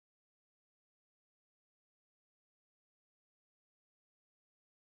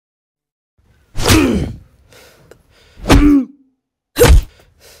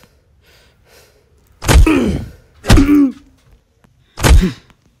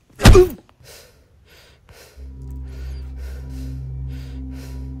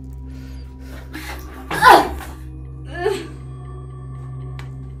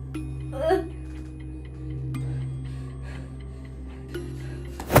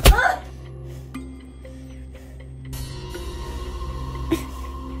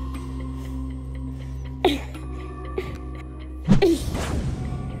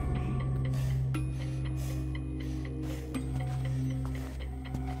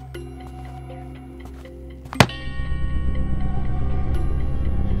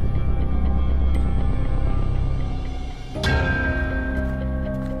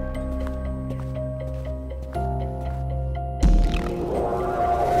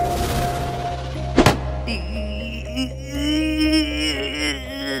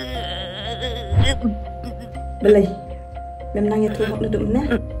Boleh. Memang itu hak duduk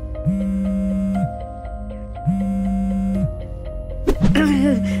mana?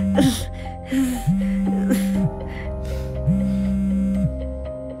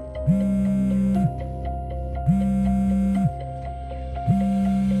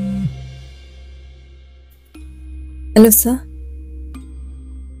 Hello, sir.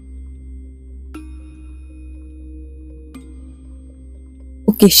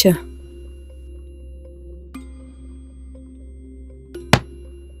 Okay, sure.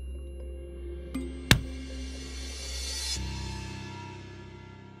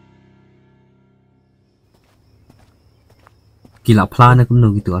 Gila plan aku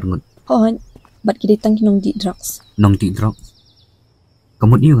nung gitu arngut. Oh, bat kita datang ke nong di drugs. Nong di drugs.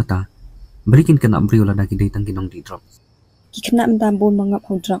 Kamu niyo kata, berikin kena beri olah kita datang ke nong di drugs. Kita kena mentambun mangap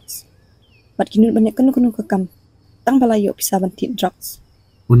hau drugs. Bat kini banyak kenu kekam. Tang balayo bisa banti drugs.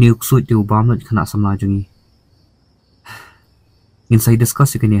 Uni uksud di ubam lot kena samla jungi. Ingin saya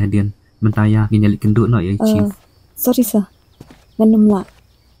discuss ikan hadian. Mentaya nginyalik kenduk nak ya chief. Sorry sir. Nganum la.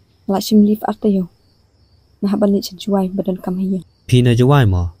 La shim leave after you. Nah balik juai badan kam hiya. Pina juai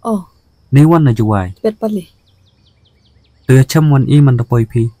mo. Oh. Nei wan na juai. Bet balik. Tuya cham wan man da poi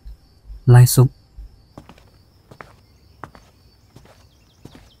pi. Lai sup.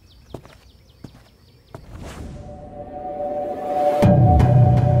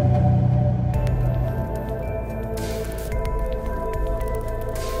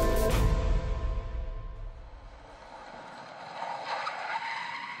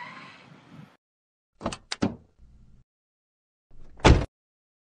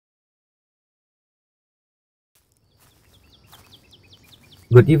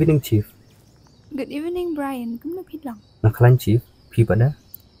 Good evening, Chief. Good evening, Brian. Kamu nak bilang? Nakalan, Chief. Pi pada?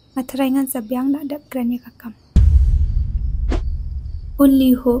 Materingan sabiang nak ada kerana kakam.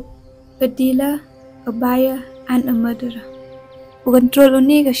 Only hope, a dealer, a buyer, and a murderer. Control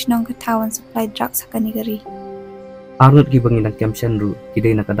uni kasinong katawan supply drugs sa kanigari. Arnut ki bangin ang kamsyan ru,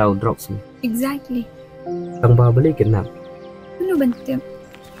 kiday nakadaw drugs ni. Exactly. Ang babalik kinap. Ano bantim?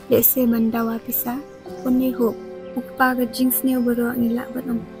 Lese mandawa pisa, only hope. Upaga jinx niya baro ang ilakbat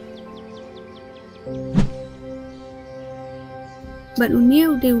ang. But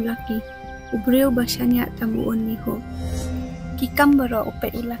uniw de ulaki, ubreo basyanya tamuon ni ho. Kikam baro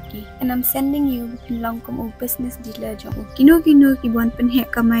upet ulaki, and I'm sending you pinlong kom o business dealer jong o. Kino kibuan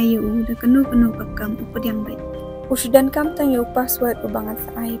penhek kamay u, da kanu kakam upad yang baik. Usudan kam tang yung password ubangan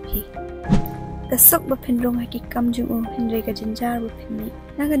sa IP. Kasok ba pinrong hakikam jong o, hinre ka jinjar ba pinni.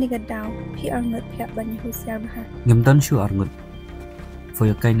 Nagani ka daw, pi arngot piak banyi husyar bahar. Ngamdan syu arngot. For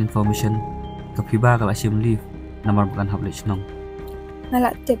your kind information, kapiba kal asyam leave, namar bukan hablich nong.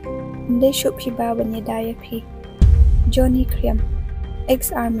 Ngalak tip, hindi syu piba banyi daya pi. Johnny Kriam,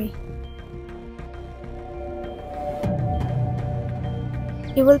 ex-army.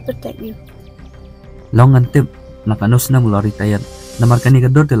 He will protect you. Long antip, nakanos na mula retired, namar kani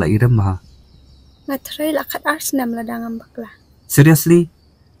kador tela irem maha. Ngatray lakat ars na mladang bakla. Seriously?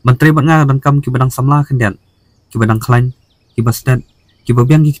 Menteri bat nga dan kam kibadang samla kendian. Kibadang klain, kibastet,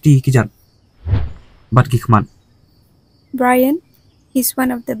 kibabiang kikti kijar. Bat kikmat. Brian, he's one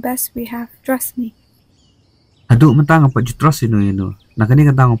of the best we have, trust me. Aduk mentang apa ju trust ino. Nakani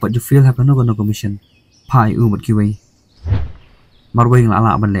katang apa ju feel have no commission. Pai u mat kiway. Marway ng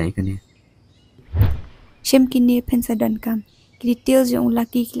ala ban lay kani. Shem kini pensa dan kam. Details yung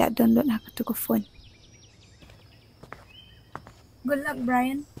laki kila download hakatu ko phone. Good luck,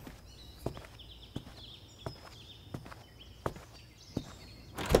 Brian.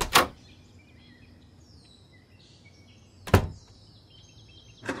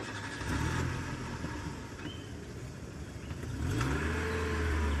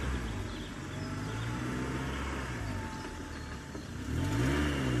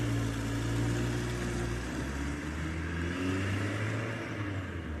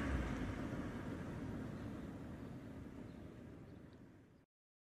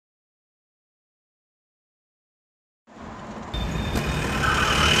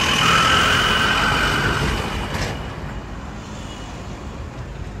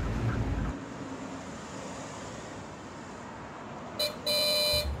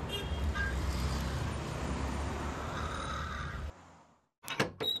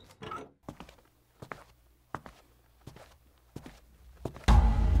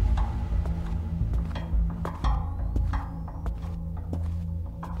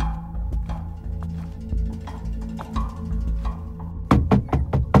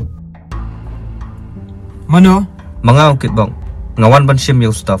 Mano? Mangau kitbong. Ngawan ban shim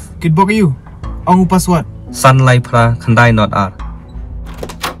yo stuff. Kitbok you. Ang password. Sunlight pra khandai not ar.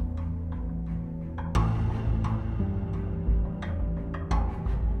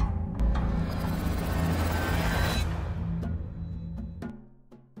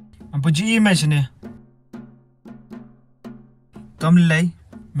 Ang puji image ni. Tom lay.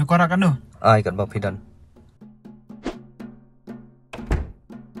 Me kora kano. Ai kat ba phidan.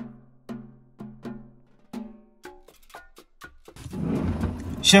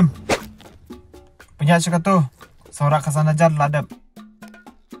 Shim. Punya cakap tu. Sorak kesana jar ladap.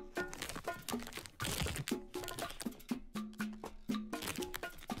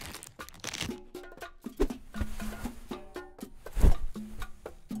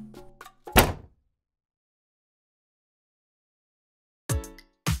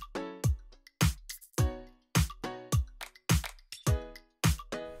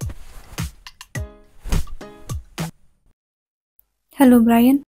 Hello,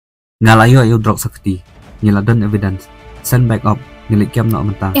 Brian. Ngalayo ayo drop sakti. Nyeladan evidence. Send back up. Nilik kiam nak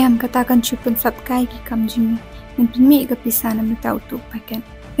mentang. Em katakan cupun subkai ki kam jimi. Min pemi ke pisana metau tu paket.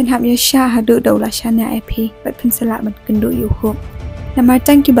 Pen hab ya syah hadu daulah syana EP. Bat pen selak ban kendo yu hom. Nama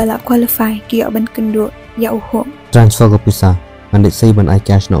tang ki balak qualify ki ban kendo ya hom. Transfer ke pisa. Mandik say ban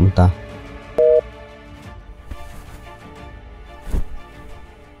iCash nak mentang.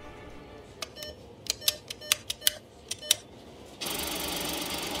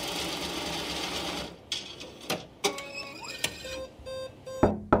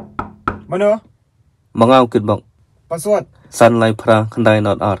 Mano? Mangau kitbong. Password. Sunlight pra khandai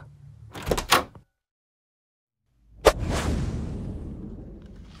not ar.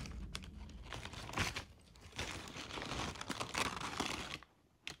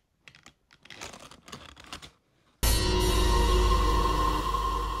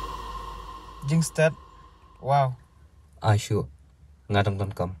 Jingbteng. Wow. Ai sure. Ngadang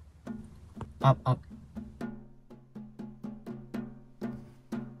ton kam. Up.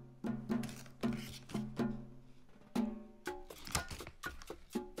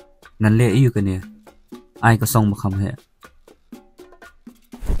 Ngan le iyu kan ya. Ai ka song makham he.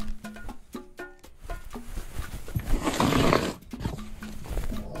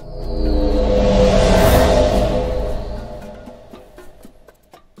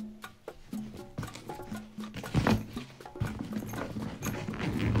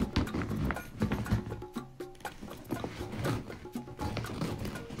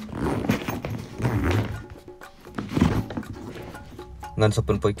 Ngan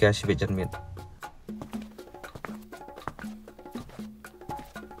sopun poi cash be jan mit.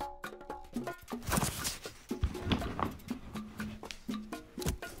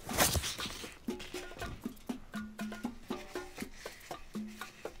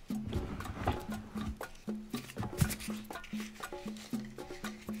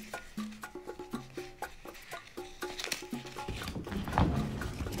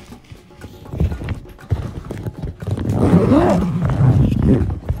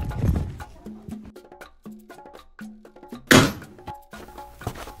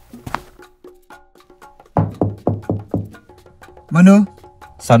 Mano?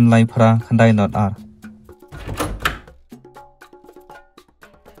 Sunlight pra khandai not ar.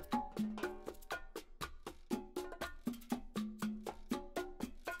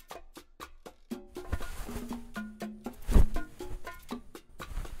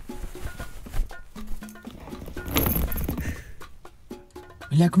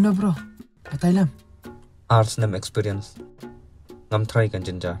 Bila aku na bro. Patay lang. Arts nam experience. Ngam try kan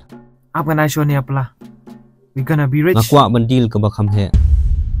jenjar. Apa na show ni apla? We gonna be rich. Ngakwa bandil ke bakam he.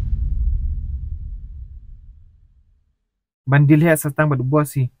 Bandil he satang bad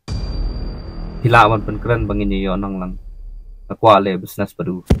bos si. Hilawan pen keren bangin yo nang lang. Nakwa le business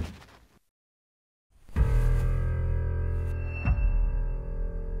baru.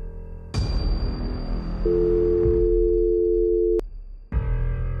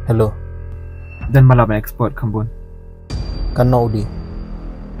 Hello. Dan malam export kambun. Kan nak udi.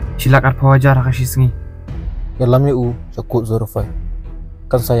 Silak at pawajar kasi singi. Yalam ni u cakut zorofai.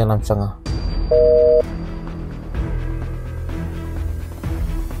 Kan saya lam sanga.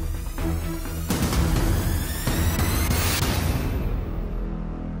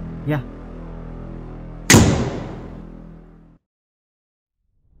 Ya.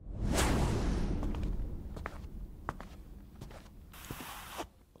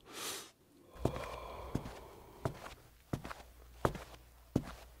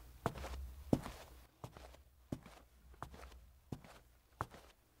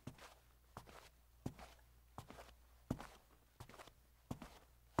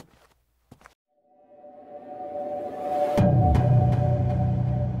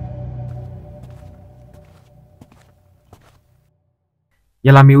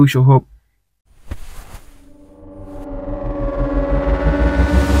 Yalami u shohop.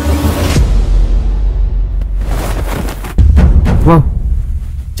 Wow.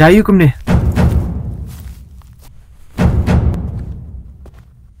 Cayu kum ni.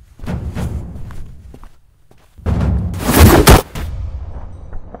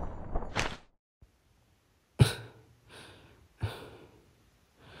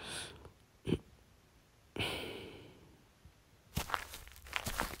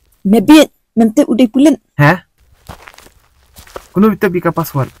 Mebit, memte udah pulen. Ha? Kuno bita bika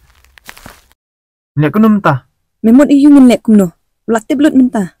password. Nyak kuno mentah. Memot iyu ngelek kumno. Ulate belut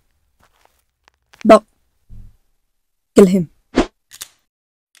mentah. Dok. Kill him.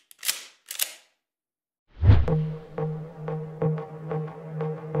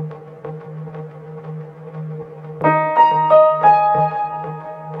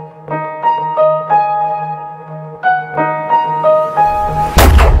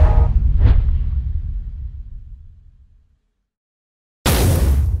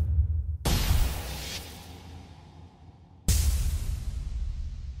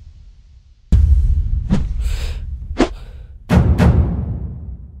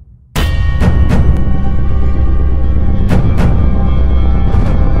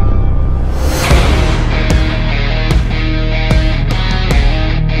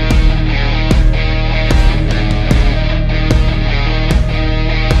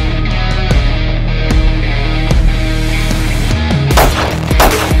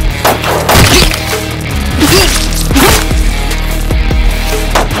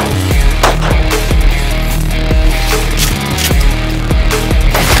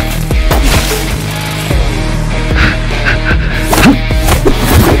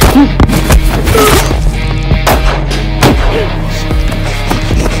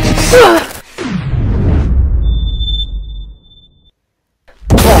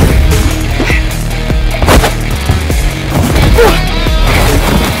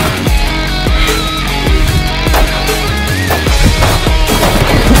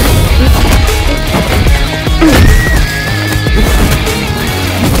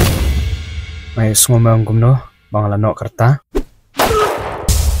 May sumamang kumno, bang lano kerta.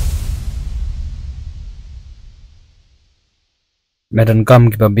 Medan kam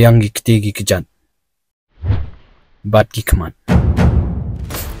ki babiang ki kiti ki kejan. Bat ki keman.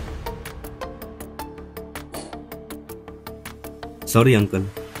 Sorry uncle,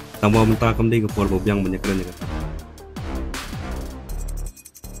 tambah mentah kam deh ke pol babiang banyak keren kata.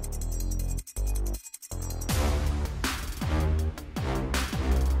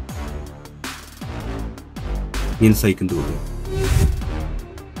 Insai kendur.